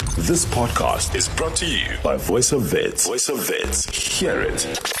This podcast is brought to you by Voice of Vets. Voice of Vets. Hear it.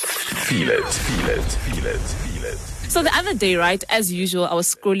 Feel it. Feel it. Feel it. Feel it. So the other day, right, as usual, I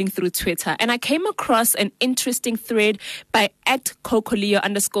was scrolling through Twitter and I came across an interesting thread by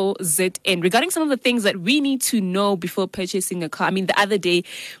 @Kokoleo_ZN regarding some of the things that we need to know before purchasing a car. I mean, the other day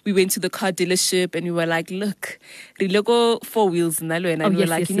we went to the car dealership and we were like, look, Rilogo 4 wheels, and we were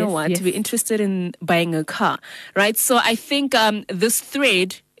like, you know what, we're interested in buying a car, right? So I think this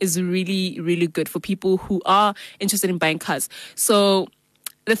thread is really, really good for people who are interested in buying cars. So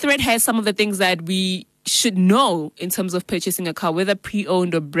the thread has some of the things that we should know in terms of purchasing a car, whether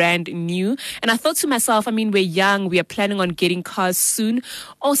pre-owned or brand new. And I thought to myself, I mean, we're young, we are planning on getting cars soon,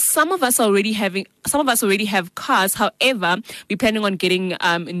 or some of us already have cars. However, we're planning on getting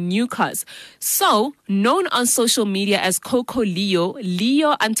new cars. So, known on social media as Coco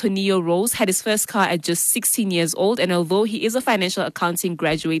Leo Antonio Rose had his first car at just 16 years old. And although he is a financial accounting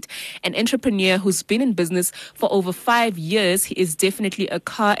graduate and entrepreneur who's been in business for over 5 years, he is definitely a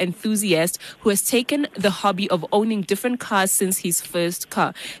car enthusiast who has taken the hobby of owning different cars since his first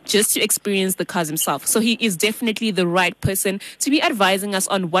car, just to experience the cars himself. So he is definitely the right person to be advising us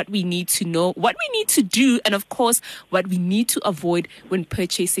on what we need to know, what we need to do, and of course, what we need to avoid when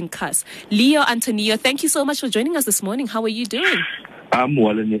purchasing cars. Leo Antonio, thank you so much for joining us this morning. How are you doing? I'm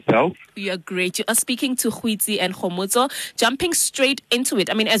well, and yourself? You are great. You are speaking to Huitzi and Khomotso. Jumping straight into it.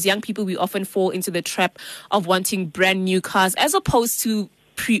 I mean, as young people, we often fall into the trap of wanting brand new cars as opposed to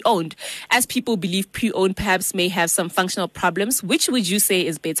pre-owned, as people believe pre-owned perhaps may have some functional problems. Which would you say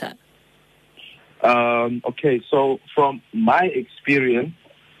is better? Okay, so from my experience,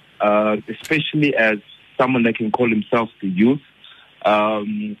 especially as someone that can call himself the youth,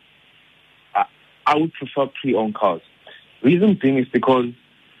 I would prefer pre-owned cars. Reason being is because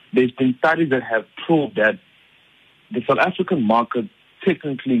there's been studies that have proved that the South African market,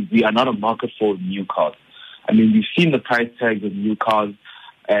 technically, we are not a market for new cars. I mean, we've seen the price tags of new cars,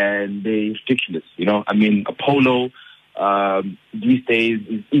 and they're ridiculous, you know. I mean, a Polo these days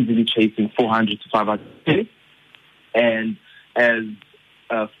is easily chasing 400 to 500. And as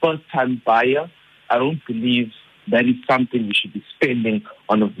a first-time buyer, I don't believe that is something we should be spending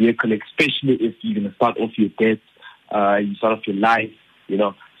on a vehicle, especially if you're going to start off your debts, you start off your life, you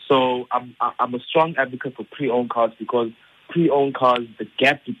know. So I'm a strong advocate for pre-owned cars because pre-owned cars, the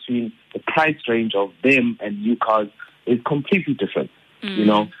gap between the price range of them and new cars is completely different. You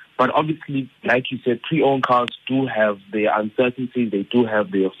know, but obviously, like you said, pre-owned cars do have their uncertainties, they do have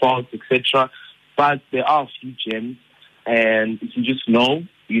their faults, etc. But there are a few gems, and if you just know,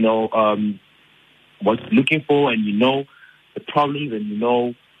 you know, what you're looking for, and you know the problems, and you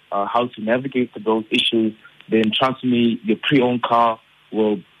know how to navigate through those issues, then trust me, your pre-owned car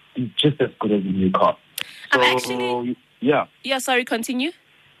will be just as good as a new car. So, yeah, sorry, continue.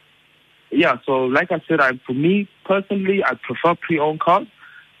 Yeah, so like I said, for me personally, I prefer pre-owned cars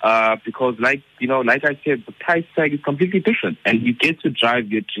because, like I said, the price tag is completely different, and you get to drive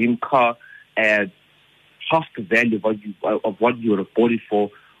your dream car at half the value of what you would have bought it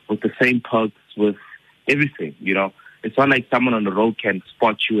for, with the same perks, with everything. You know, it's not like someone on the road can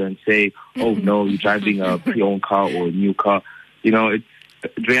spot you and say, "Oh no, you're driving a pre-owned car or a new car." You know, the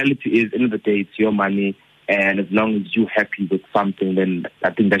reality is, end of the day, it's your money. And as long as you're happy with something, then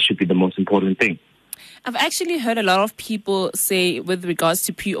I think that should be the most important thing. I've actually heard a lot of people say with regards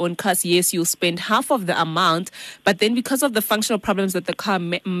to pre-owned cars, yes, you'll spend half of the amount, but then because of the functional problems that the car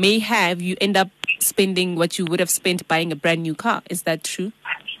may have, you end up spending what you would have spent buying a brand new car. Is that true?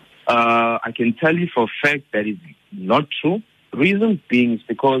 I can tell you for a fact that is not true. Reason being is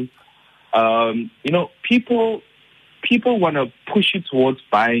because, you know, people want to push you towards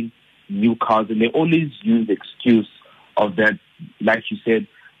buying new cars, and they always use the excuse of that, like you said,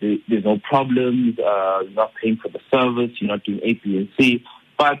 there's no problems, you're not paying for the service, you're not doing A, B, and C.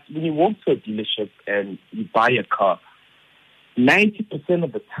 But when you walk to a dealership and you buy a car, 90%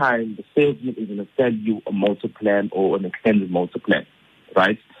 of the time, the salesman is going to sell you a motor plan or an extended motor plan,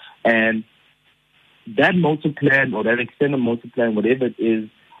 right? And that motor plan or that extended motor plan, whatever it is,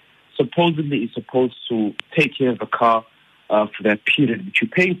 supposedly is supposed to take care of the car for that period that you're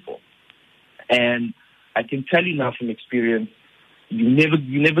paying for. And I can tell you now from experience, you're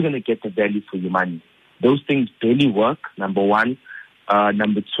never going to get the value for your money. Those things barely work, number one.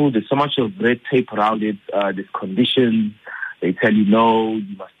 Number two, there's so much of red tape around it. There's conditions. They tell you, no,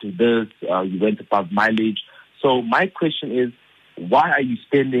 you must do this. You went above mileage. So my question is, why are you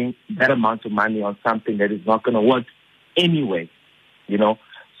spending that amount of money on something that is not going to work anyway? You know?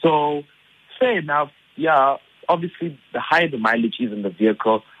 So fair enough, yeah, obviously the higher the mileage is in the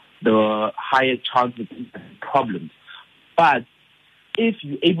vehicle, the higher chance of problems. But if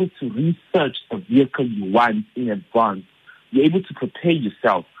you're able to research the vehicle you want in advance, you're able to prepare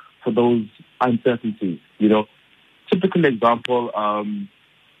yourself for those uncertainties. Typical example,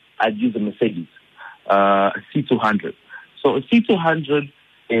 I'd use a Mercedes, a C200. So a C200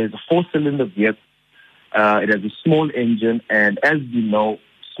 is a 4-cylinder vehicle. It has a small engine, and as you know,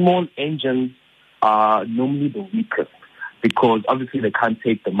 small engines are normally the weakest because obviously they can't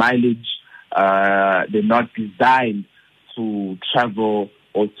take the mileage. They're not designed to travel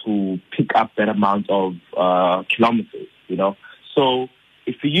or to pick up that amount of kilometers. So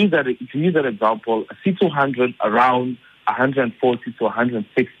if you use that example, a C200 around 140 to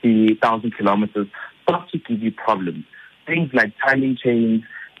 160,000 kilometers starts to give you problems. Things like timing chains,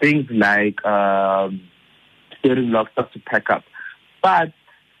 things like steering lock start to pack up. But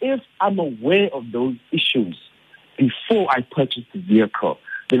if I'm aware of those issues before I purchase the vehicle,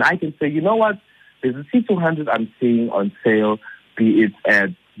 then I can say, you know what, there's a C200 I'm seeing on sale, be it at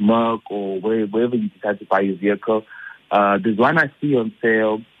Merck or wherever you decide to buy your vehicle. There's one I see on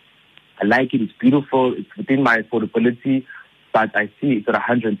sale. I like it. It's beautiful. It's within my affordability, but I see it's at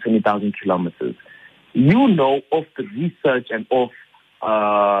 120,000 kilometers. Off the research and off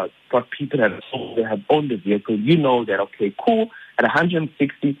what people have owned the vehicle, that, okay, cool, at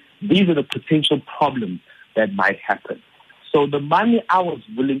 160, these are the potential problems that might happen. So the money I was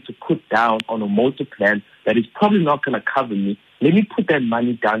willing to put down on a motor plan that is probably not going to cover me, let me put that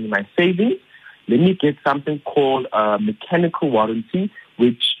money down in my savings. Let me get something called a mechanical warranty,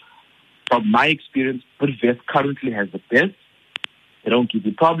 which from my experience, Bidvest currently has the best. They don't give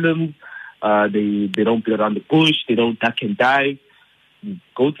you problems. They don't beat around the bush. They don't duck and dive. You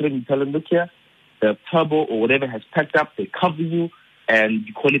go to them and tell them, look here, the turbo or whatever has packed up, they cover you, and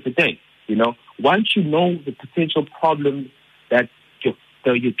you call it a day. Once you know the potential problems that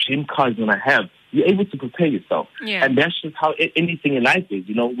your dream car is going to have, you're able to prepare yourself. Yeah. And that's just how anything in life is.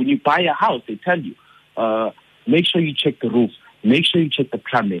 When you buy a house, they tell you, make sure you check the roof, make sure you check the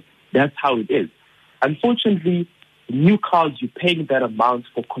plumbing. That's how it is. Unfortunately, new cars, you're paying that amount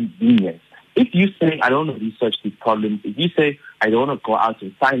for convenience. If you say, I don't want to research these problems, if you say, I don't want to go out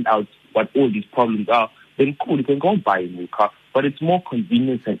and find out what all these problems are, then cool, you can go and buy a new car. But it's more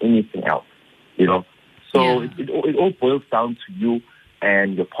convenience than anything else, So it all boils down to you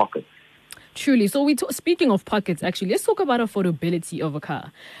and your pockets. Truly. So speaking of pockets, actually, let's talk about affordability of a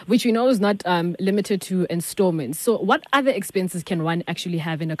car, which we know is not limited to installments. So what other expenses can one actually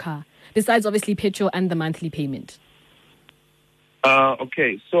have in a car, besides obviously petrol and the monthly payment?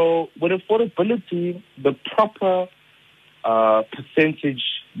 Okay, so with affordability, the proper percentage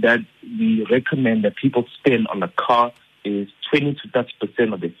that we recommend that people spend on a car is 20 to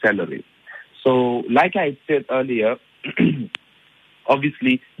 30% of their salary. So like I said earlier,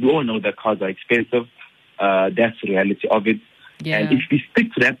 obviously, we all know that cars are expensive. That's the reality of it. Yeah. And if we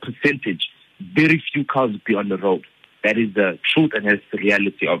stick to that percentage, very few cars will be on the road. That is the truth and that's the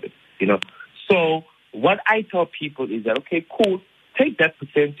reality of it. So what I tell people is that, okay, cool, take that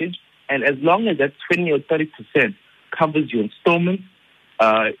percentage, and as long as that 20 or 30% covers your installments,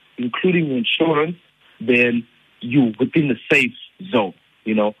 including your insurance, then you're within the safe zone.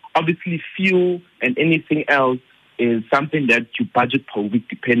 Obviously, fuel and anything else is something that you budget per week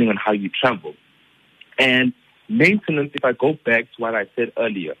depending on how you travel. And maintenance, if I go back to what I said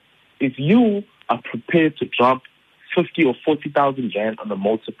earlier, if you are prepared to drop 50 or 40,000 rand on a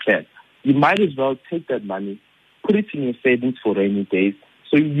motor plan, you might as well take that money, put it in your savings for rainy days.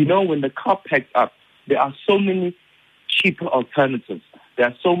 So when the car packs up, there are so many cheaper alternatives. There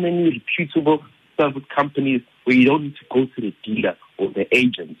are so many reputable service companies where you don't need to go to the dealer or the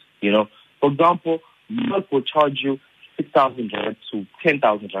agent. For example, Merck will charge you 6,000 rand to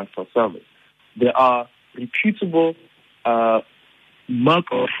 10,000 rand for service. There are reputable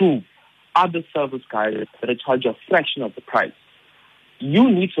Merck-approved other service guys that charge you a fraction of the price.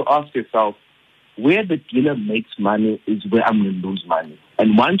 You need to ask yourself, where the dealer makes money is where I'm going to lose money.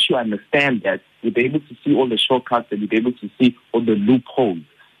 And once you understand that, you'll be able to see all the shortcuts and you'll be able to see all the loopholes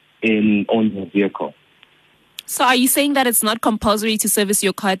in owning a vehicle. So are you saying that it's not compulsory to service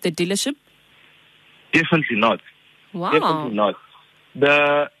your car at the dealership? Definitely not. Wow. Definitely not.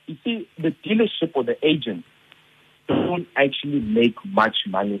 The dealership or the agent don't actually make much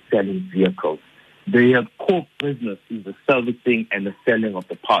money selling vehicles. Their core business is the servicing and the selling of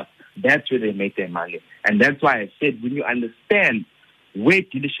the parts. That's where they make their money. And that's why I said when you understand where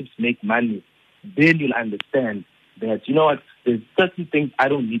dealerships make money, then you'll understand that, there's certain things I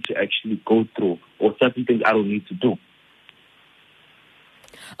don't need to actually go through or certain things I don't need to do.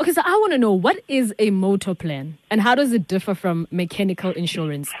 Okay, so I want to know, what is a motor plan and how does it differ from mechanical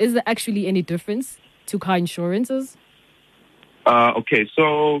insurance? Is there actually any difference to car insurances? Okay,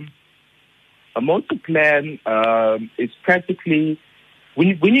 so a motor plan is practically when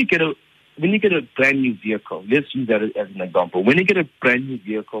you get a brand new vehicle. Let's use that as an example. When you get a brand new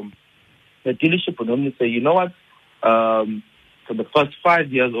vehicle, the dealership will normally say, you know what, for the first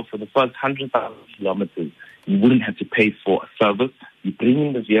 5 years or for the first 100,000 kilometers, you wouldn't have to pay for a service. You bring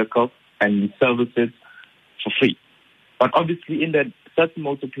in the vehicle and you service it for free. But obviously, in that, certain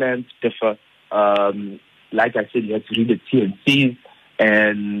motor plans differ. Like I said, you have to read the T&Cs,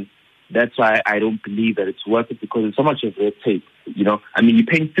 and that's why I don't believe that it's worth it, because there's so much of red tape. You know, I mean, you're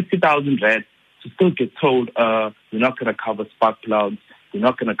paying 60,000 rand to still get told you're not going to cover spark plugs, you're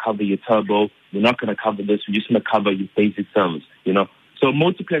not going to cover your turbo, you're not going to cover this, you're just going to cover your basic service. You know, so a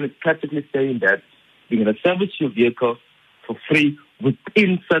motor plan is practically saying that you're going to service your vehicle for free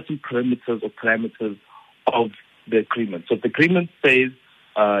within certain parameters of the agreement. So if the agreement says,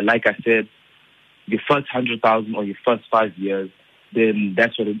 like I said, your first 100,000 or your first 5 years, then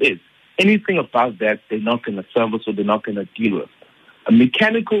that's what it is. Anything above that, they're not going to service or they're not going to deal with. A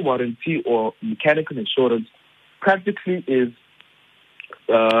mechanical warranty or mechanical insurance practically is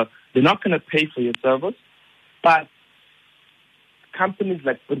they're not going to pay for your service, but companies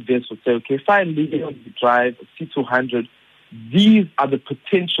like Bidvest will say, okay, fine, you drive a C200, these are the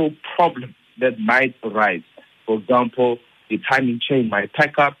potential problems that might arise. For example, your timing chain might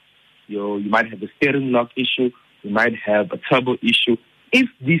pack up, you might have a steering lock issue, you might have a turbo issue. If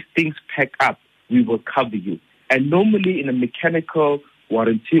these things pack up, we will cover you. And normally in a mechanical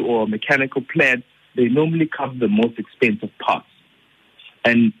warranty or a mechanical plan, they normally cover the most expensive parts.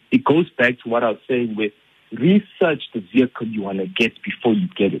 And it goes back to what I was saying with research the vehicle you want to get before you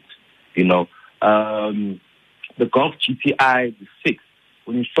get it. You know, the Golf GTI, the 6,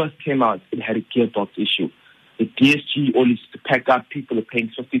 when it first came out, it had a gearbox issue. The DSG only used to pack up, people are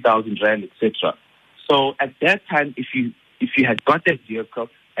paying 50,000 rand, etc. So at that time, if you had got that vehicle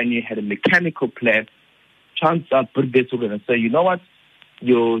and you had a mechanical plan, chances are Bidvest were going to say, you know what,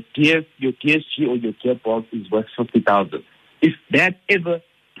 your DSG or your gearbox is worth 50,000. If that ever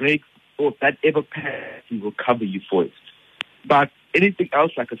breaks or if that ever passes, we will cover you for it. But anything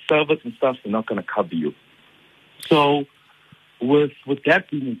else like a service and stuff, they're not going to cover you. So with that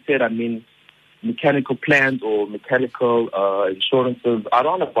being said, I mean, mechanical plans or mechanical insurances are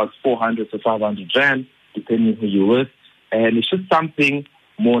around about 400 to 500 rand, depending who you're with. And it's just something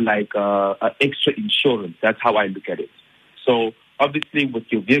more like extra insurance. That's how I look at it. So obviously with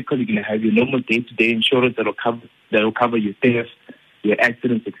your vehicle, you're going to have your normal day-to-day insurance that will cover your theft, your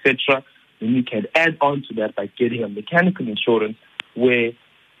accidents, etc. Then you can add on to that by getting a mechanical insurance where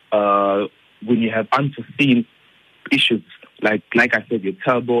when you have unforeseen issues, like I said, your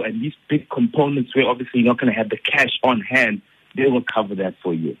turbo and these big components where obviously you're not going to have the cash on hand, they will cover that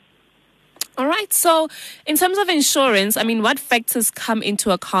for you. All right. So in terms of insurance, I mean, what factors come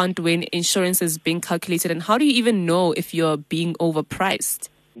into account when insurance is being calculated, and how do you even know if you're being overpriced?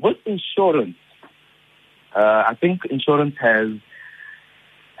 With insurance, I think insurance has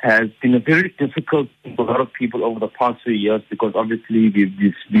been a very difficult thing for a lot of people over the past few years, because obviously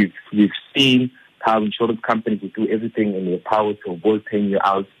we've seen how insurance companies will do everything in their power to avoid paying you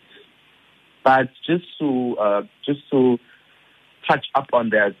out. But just to touch up on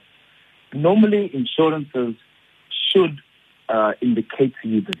that, normally insurances should indicate to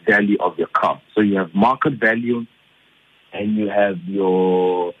you the value of your car. So you have market value, and you have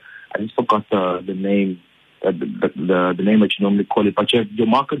your, I just forgot the name, the name that you normally call it, but you have your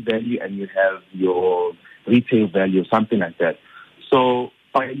market value and you have your retail value, something like that. So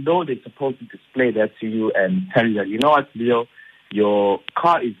by law, they're supposed to display that to you and tell you that, you know what, Leo, your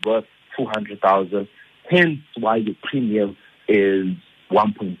car is worth 200,000, hence why your premium is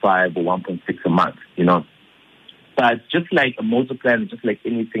 1.5 or 1.6 a month, you know. But just like a motor plan, just like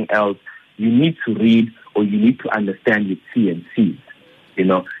anything else, you need to read or you need to understand your T&Cs, you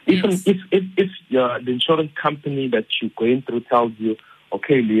know. Yes. Even if the insurance company that you're going through tells you,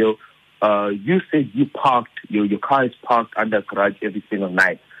 okay, Leo, you said you parked, your car is parked under a garage every single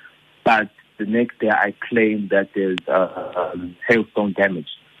night, but the next day I claim that there's hailstone damage.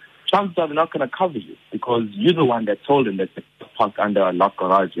 Chances are they're not going to cover you, because you're the one that told them that it's parked under a locked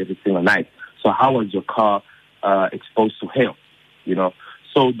garage every single night. So how was your car exposed to hail? You know,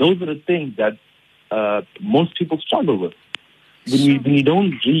 so those are the things that most people struggle with. When you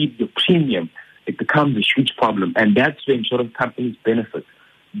don't read your premium, it becomes a huge problem, and that's where insurance companies benefit.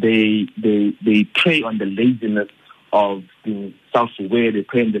 They prey on the laziness of being self-aware. They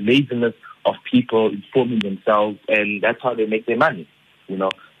prey on the laziness of people informing themselves, and that's how they make their money. You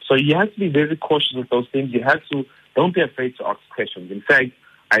know, so you have to be very cautious with those things. You have to, don't be afraid to ask questions. In fact,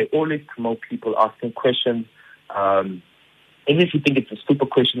 I always promote people asking questions. Even if you think it's a stupid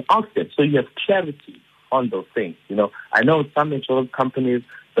question, ask them so you have clarity on those things. I know some insurance companies,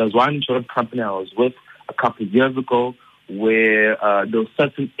 there's one insurance company I was with a couple of years ago where there were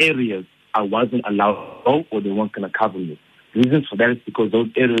certain areas I wasn't allowed to go or they weren't going to cover me. The reason for that is because those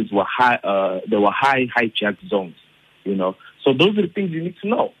areas were high, hijacked zones, So those are the things you need to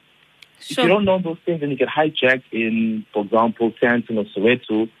know. Sure. If you don't know those things and you get hijacked in, for example, Sandton or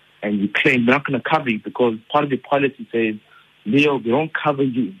Soweto, and you claim they're not going to cover you because part of the policy says, Leo, we don't cover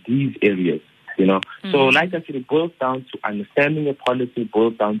you in these areas, So like I said, it boils down to understanding the policy, it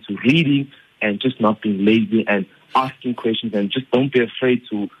boils down to reading and just not being lazy and asking questions, and just don't be afraid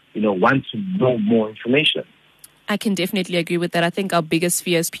to, want to know more information. I can definitely agree with that. I think our biggest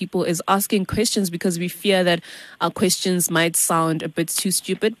fear as people is asking questions because we fear that our questions might sound a bit too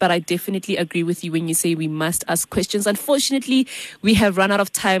stupid. But I definitely agree with you when you say we must ask questions. Unfortunately, we have run out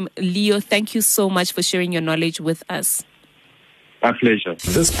of time. Leo, thank you so much for sharing your knowledge with us. My pleasure.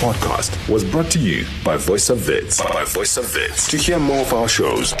 This podcast was brought to you by Voice of Wits. To hear more of our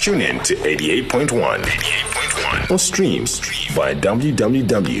shows, tune in to 88.1 or streams via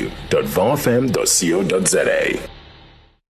www.vowfm.co.za.